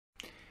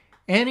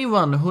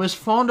Anyone who is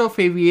fond of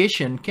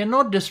aviation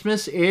cannot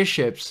dismiss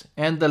airships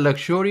and the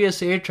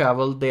luxurious air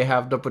travel they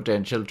have the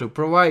potential to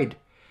provide.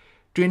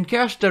 To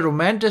encash the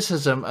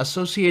romanticism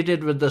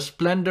associated with the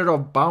splendor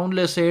of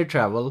boundless air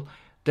travel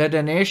that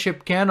an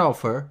airship can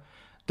offer,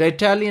 the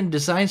Italian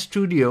design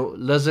studio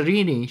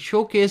Lazzarini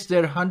showcased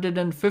their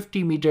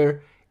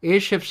 150-meter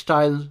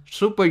airship-style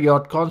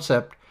superyacht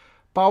concept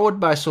powered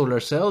by solar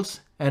cells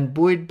and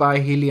buoyed by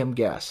helium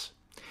gas.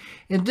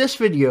 In this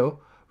video,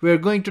 we are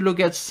going to look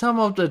at some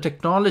of the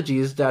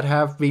technologies that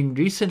have been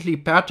recently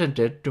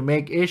patented to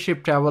make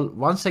airship travel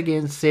once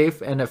again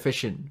safe and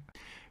efficient.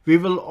 We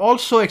will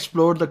also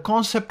explore the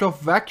concept of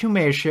vacuum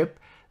airship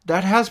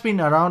that has been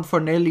around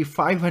for nearly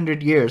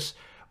 500 years,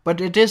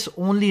 but it is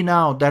only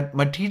now that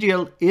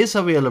material is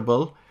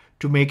available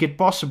to make it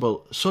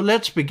possible. So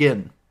let's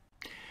begin.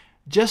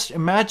 Just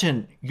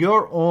imagine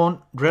your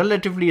own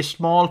relatively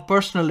small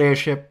personal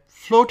airship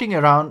floating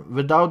around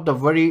without the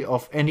worry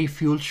of any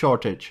fuel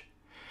shortage.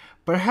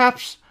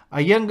 Perhaps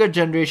a younger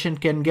generation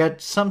can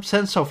get some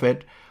sense of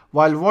it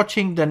while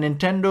watching the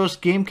Nintendo's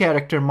game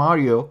character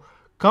Mario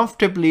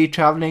comfortably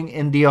traveling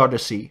in the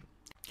Odyssey.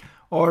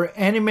 Or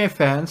anime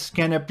fans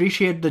can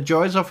appreciate the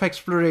joys of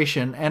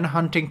exploration and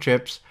hunting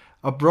trips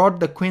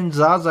aboard the Queen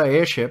Zaza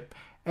airship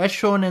as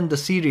shown in the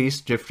series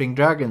Drifting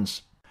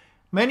Dragons.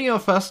 Many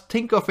of us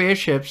think of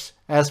airships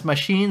as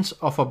machines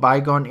of a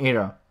bygone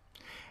era.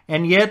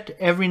 And yet,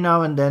 every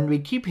now and then we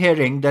keep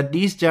hearing that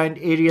these giant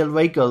aerial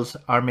vehicles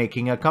are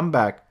making a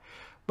comeback.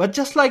 But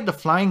just like the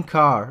flying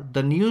car,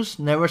 the news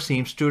never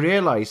seems to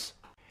realize.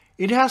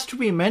 It has to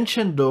be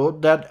mentioned though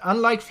that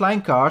unlike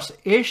flying cars,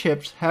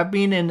 airships have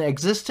been in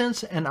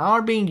existence and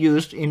are being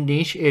used in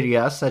niche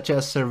areas such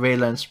as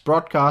surveillance,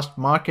 broadcast,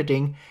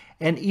 marketing,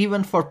 and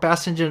even for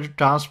passenger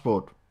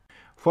transport.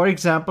 For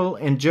example,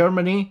 in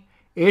Germany,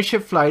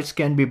 airship flights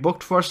can be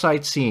booked for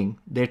sightseeing.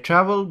 They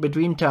travel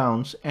between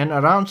towns and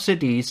around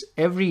cities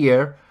every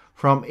year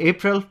from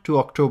April to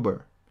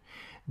October.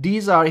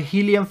 These are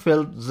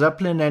helium-filled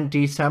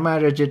Zeppelin-NT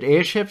semi-rigid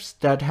airships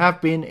that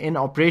have been in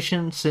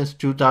operation since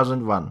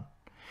 2001.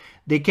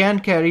 They can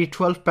carry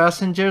 12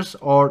 passengers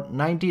or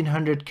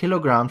 1900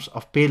 kilograms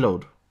of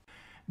payload.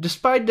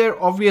 Despite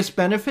their obvious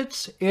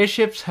benefits,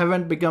 airships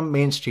haven't become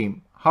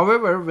mainstream.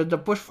 However, with the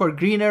push for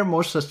greener,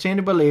 more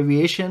sustainable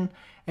aviation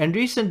and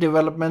recent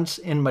developments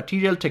in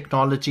material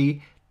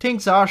technology,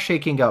 things are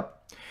shaking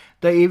up.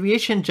 The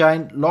aviation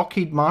giant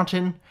Lockheed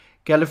Martin,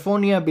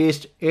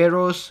 California-based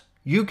Aeros,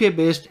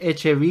 UK-based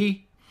HAV,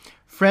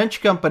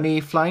 French company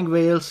Flying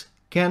Whales,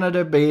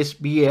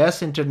 Canada-based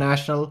BAS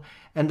International,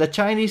 and the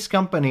Chinese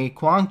company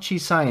Guangqi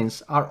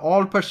Science are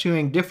all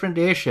pursuing different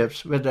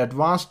airships with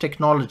advanced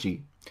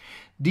technology.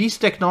 These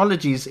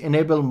technologies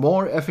enable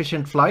more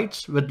efficient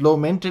flights with low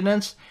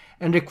maintenance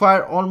and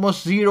require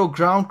almost zero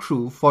ground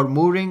crew for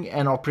mooring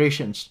and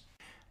operations.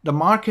 The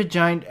market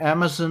giant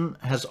Amazon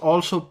has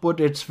also put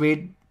its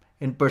weight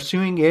in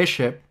pursuing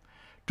airship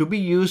to be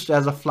used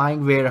as a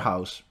flying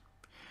warehouse,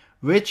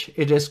 which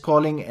it is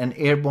calling an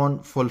airborne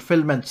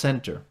fulfillment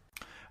center.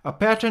 A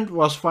patent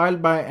was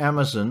filed by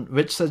Amazon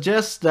which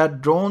suggests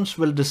that drones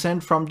will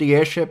descend from the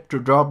airship to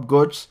drop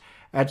goods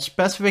at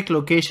specific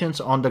locations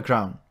on the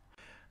ground.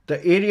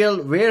 The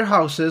aerial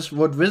warehouses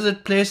would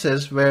visit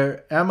places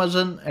where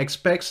Amazon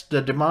expects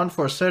the demand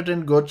for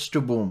certain goods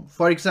to boom.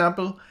 For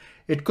example,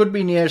 it could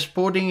be near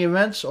sporting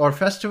events or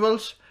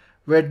festivals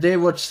where they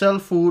would sell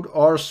food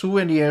or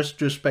souvenirs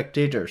to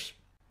spectators.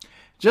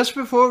 Just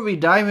before we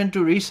dive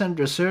into recent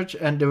research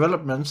and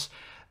developments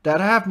that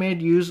have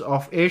made use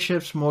of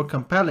airships more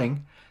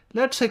compelling,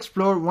 let's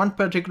explore one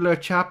particular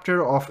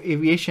chapter of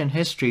aviation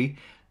history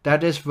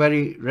that is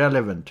very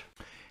relevant.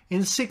 In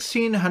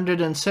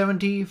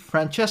 1670,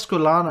 Francesco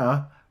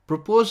Lana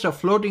proposed a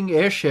floating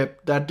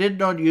airship that did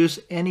not use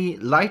any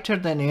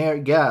lighter-than-air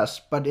gas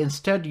but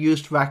instead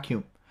used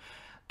vacuum.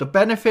 The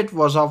benefit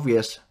was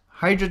obvious.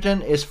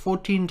 Hydrogen is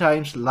 14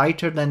 times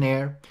lighter than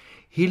air,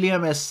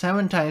 helium is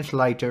 7 times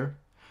lighter.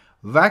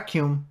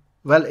 Vacuum,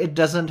 well, it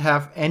doesn't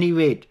have any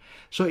weight.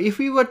 So if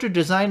we were to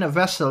design a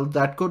vessel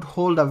that could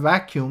hold a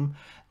vacuum,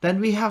 then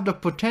we have the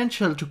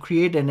potential to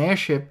create an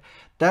airship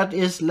that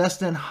is less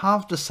than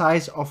half the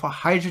size of a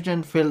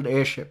hydrogen-filled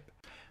airship.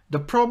 The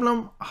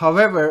problem,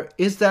 however,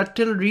 is that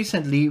till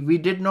recently we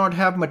did not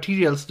have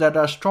materials that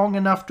are strong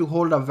enough to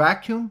hold a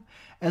vacuum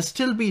and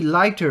still be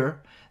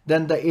lighter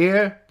than the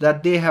air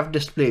that they have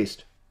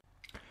displaced.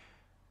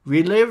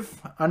 We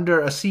live under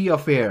a sea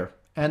of air,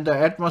 and the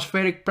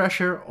atmospheric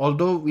pressure,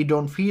 although we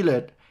don't feel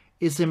it,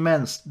 is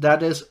immense.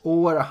 That is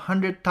over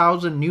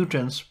 100,000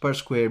 newtons per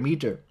square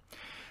meter.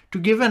 To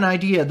give an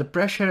idea, the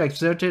pressure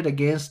exerted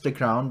against the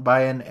ground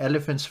by an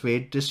elephant's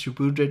weight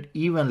distributed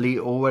evenly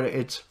over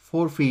its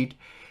 4 feet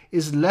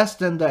is less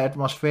than the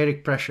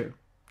atmospheric pressure.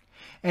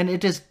 And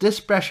it is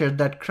this pressure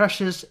that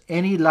crushes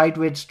any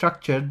lightweight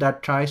structure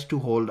that tries to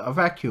hold a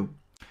vacuum.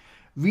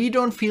 We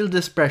don't feel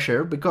this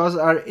pressure because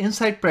our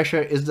inside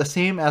pressure is the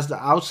same as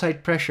the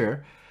outside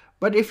pressure,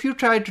 but if you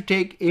try to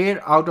take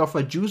air out of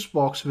a juice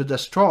box with a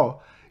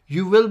straw,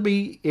 you will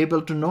be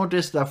able to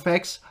notice the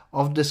effects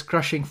of this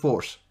crushing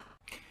force.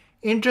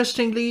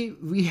 Interestingly,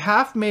 we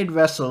have made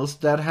vessels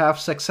that have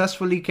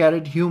successfully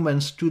carried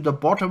humans to the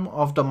bottom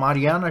of the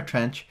Mariana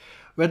Trench,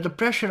 where the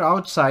pressure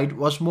outside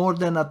was more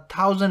than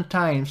 1,000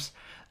 times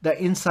the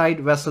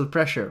inside vessel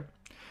pressure.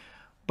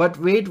 But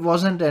weight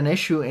wasn't an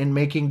issue in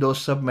making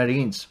those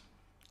submarines.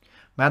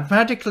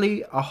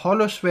 Mathematically, a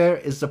hollow sphere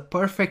is the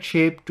perfect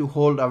shape to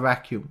hold a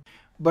vacuum.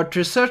 But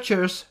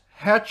researchers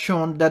had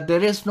shown that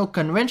there is no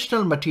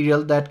conventional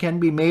material that can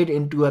be made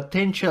into a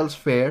thin shell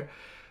sphere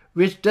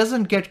which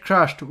doesn't get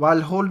crushed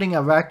while holding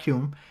a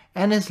vacuum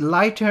and is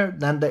lighter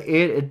than the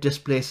air it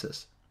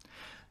displaces.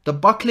 The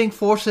buckling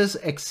forces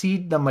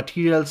exceed the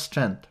material's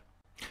strength.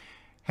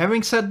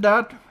 Having said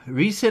that,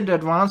 recent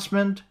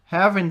advancements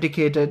have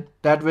indicated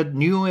that with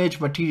new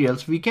age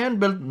materials we can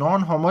build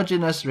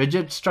non-homogeneous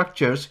rigid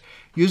structures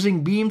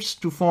using beams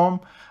to form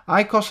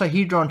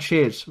icosahedron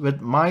shapes with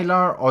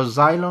mylar or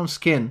xylon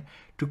skin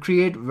to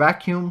create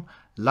vacuum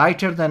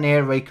lighter than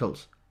air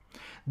vehicles.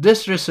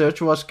 This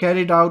research was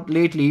carried out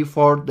lately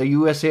for the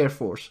US Air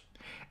Force.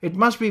 It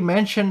must be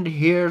mentioned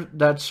here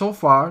that so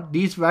far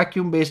these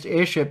vacuum-based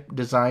airship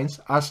designs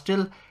are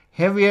still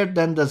heavier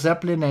than the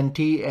Zeppelin NT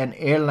and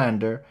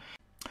Airlander,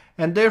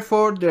 and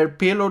therefore their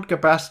payload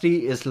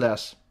capacity is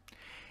less.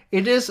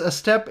 It is a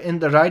step in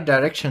the right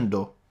direction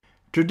though.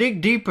 To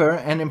dig deeper,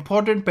 an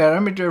important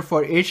parameter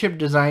for airship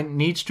design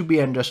needs to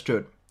be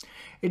understood.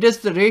 It is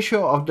the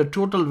ratio of the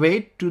total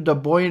weight to the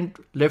buoyant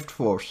lift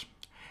force,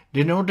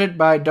 denoted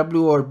by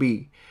W or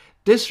B.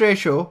 This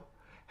ratio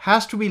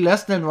has to be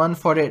less than 1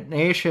 for an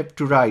airship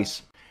to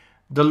rise.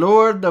 The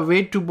lower the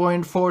weight to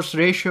buoyant force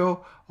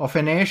ratio of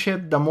an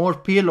airship, the more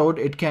payload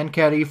it can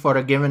carry for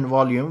a given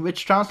volume,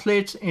 which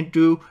translates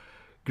into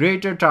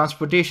greater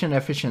transportation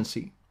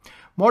efficiency.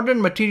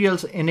 Modern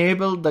materials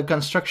enable the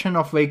construction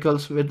of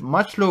vehicles with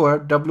much lower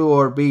W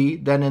or B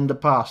than in the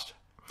past.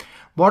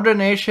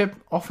 Modern airships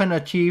often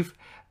achieve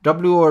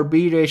W or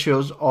B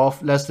ratios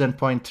of less than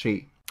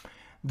 0.3.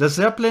 The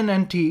Zeppelin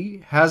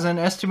NT has an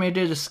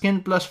estimated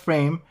skin plus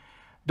frame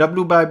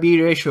W by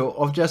B ratio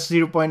of just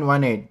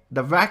 0.18.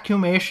 The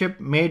vacuum airship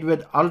made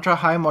with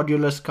ultra-high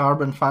modulus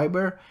carbon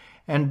fiber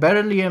and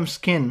beryllium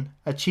skin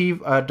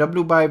achieve a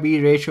W by B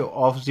ratio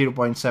of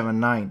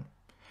 0.79.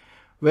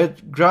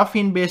 With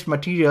graphene-based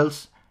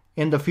materials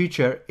in the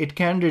future, it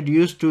can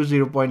reduce to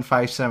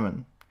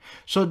 0.57.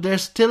 So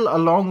there's still a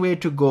long way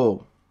to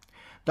go.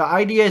 The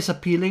idea is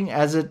appealing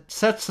as it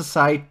sets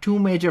aside two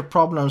major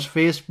problems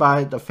faced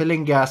by the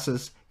filling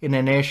gases in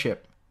an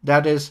airship,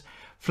 that is,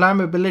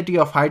 flammability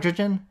of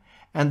hydrogen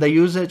and the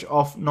usage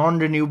of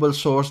non-renewable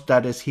source,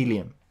 that is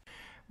helium.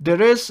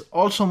 There is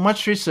also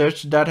much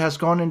research that has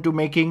gone into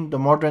making the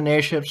modern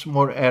airships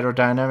more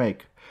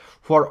aerodynamic.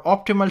 For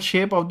optimal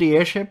shape of the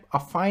airship, a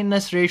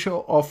fineness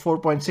ratio of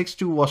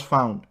 4.62 was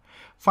found.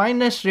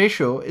 Fineness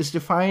ratio is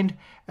defined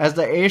as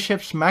the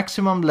airship's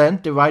maximum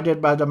length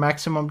divided by the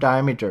maximum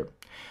diameter.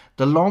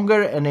 The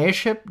longer an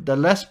airship, the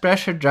less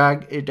pressure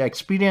drag it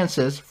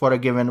experiences for a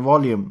given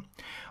volume,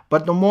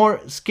 but the more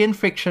skin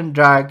friction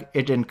drag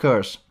it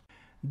incurs.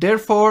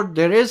 Therefore,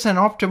 there is an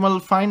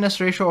optimal fineness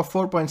ratio of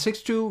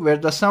 4.62 where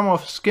the sum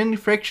of skin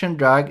friction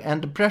drag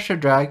and the pressure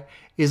drag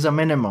is a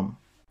minimum.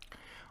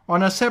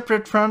 On a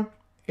separate front,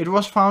 it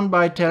was found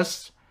by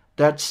tests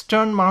that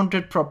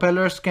stern-mounted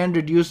propellers can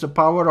reduce the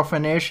power of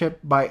an airship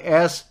by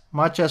as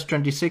much as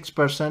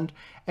 26%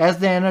 as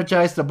they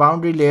energize the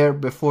boundary layer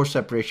before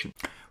separation.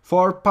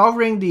 For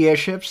powering the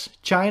airships,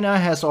 China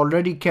has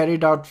already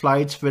carried out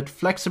flights with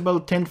flexible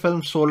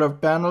thin-film solar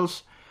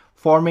panels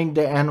forming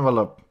the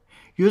envelope.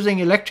 Using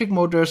electric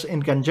motors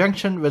in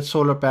conjunction with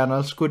solar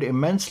panels could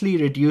immensely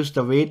reduce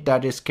the weight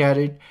that is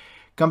carried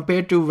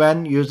compared to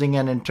when using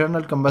an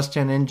internal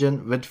combustion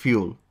engine with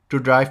fuel to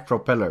drive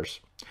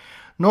propellers.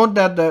 Note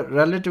that the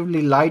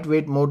relatively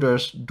lightweight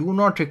motors do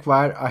not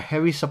require a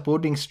heavy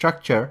supporting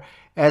structure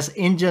as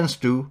engines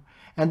do,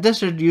 and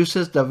this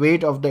reduces the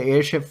weight of the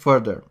airship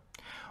further.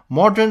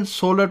 Modern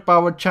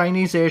solar-powered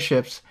Chinese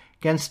airships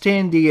can stay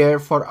in the air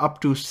for up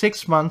to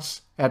 6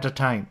 months at a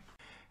time.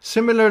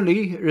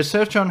 Similarly,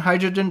 research on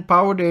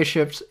hydrogen-powered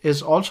airships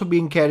is also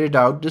being carried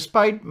out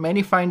despite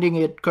many finding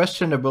it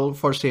questionable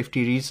for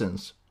safety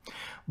reasons.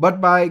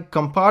 But by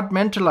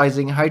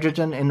compartmentalizing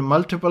hydrogen in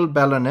multiple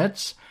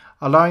ballonets,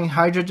 allowing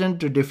hydrogen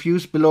to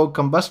diffuse below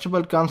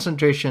combustible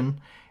concentration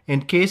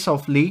in case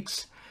of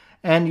leaks,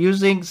 and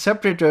using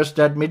separators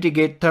that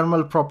mitigate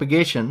thermal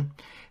propagation,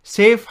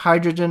 safe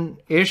hydrogen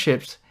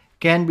airships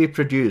can be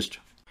produced.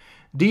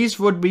 These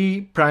would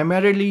be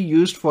primarily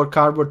used for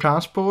cargo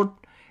transport.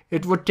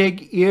 It would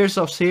take years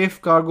of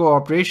safe cargo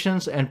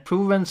operations and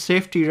proven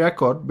safety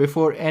record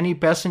before any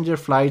passenger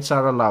flights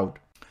are allowed.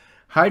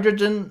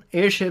 Hydrogen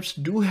airships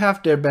do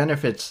have their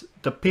benefits.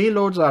 The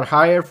payloads are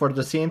higher for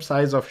the same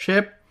size of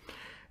ship,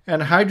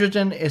 and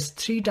hydrogen is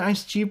 3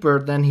 times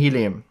cheaper than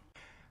helium.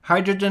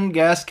 Hydrogen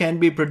gas can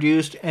be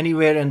produced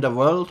anywhere in the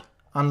world,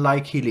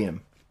 unlike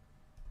helium.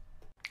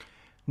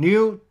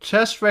 New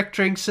thrust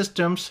vectoring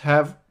systems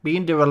have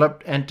been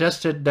developed and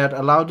tested that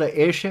allow the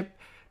airship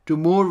to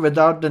move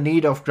without the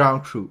need of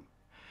ground crew.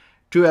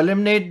 To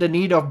eliminate the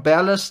need of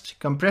ballast,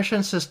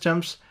 compression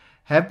systems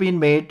have been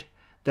made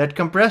that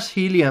compress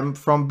helium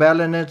from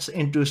balloonets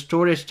into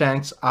storage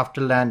tanks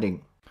after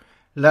landing.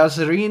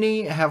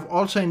 Lazzarini have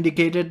also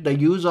indicated the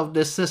use of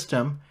this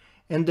system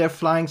in their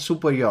flying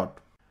superyacht.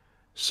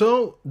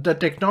 So, the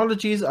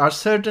technologies are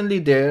certainly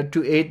there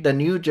to aid the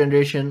new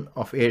generation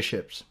of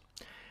airships.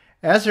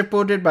 As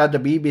reported by the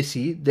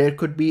BBC, there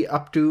could be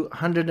up to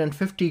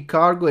 150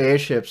 cargo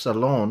airships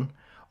alone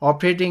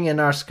operating in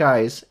our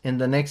skies in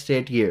the next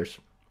 8 years.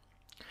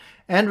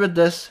 And with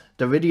this,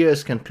 the video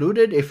is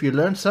concluded. If you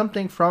learned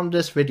something from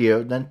this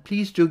video, then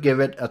please do give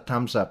it a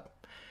thumbs up.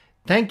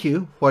 Thank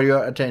you for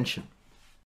your attention.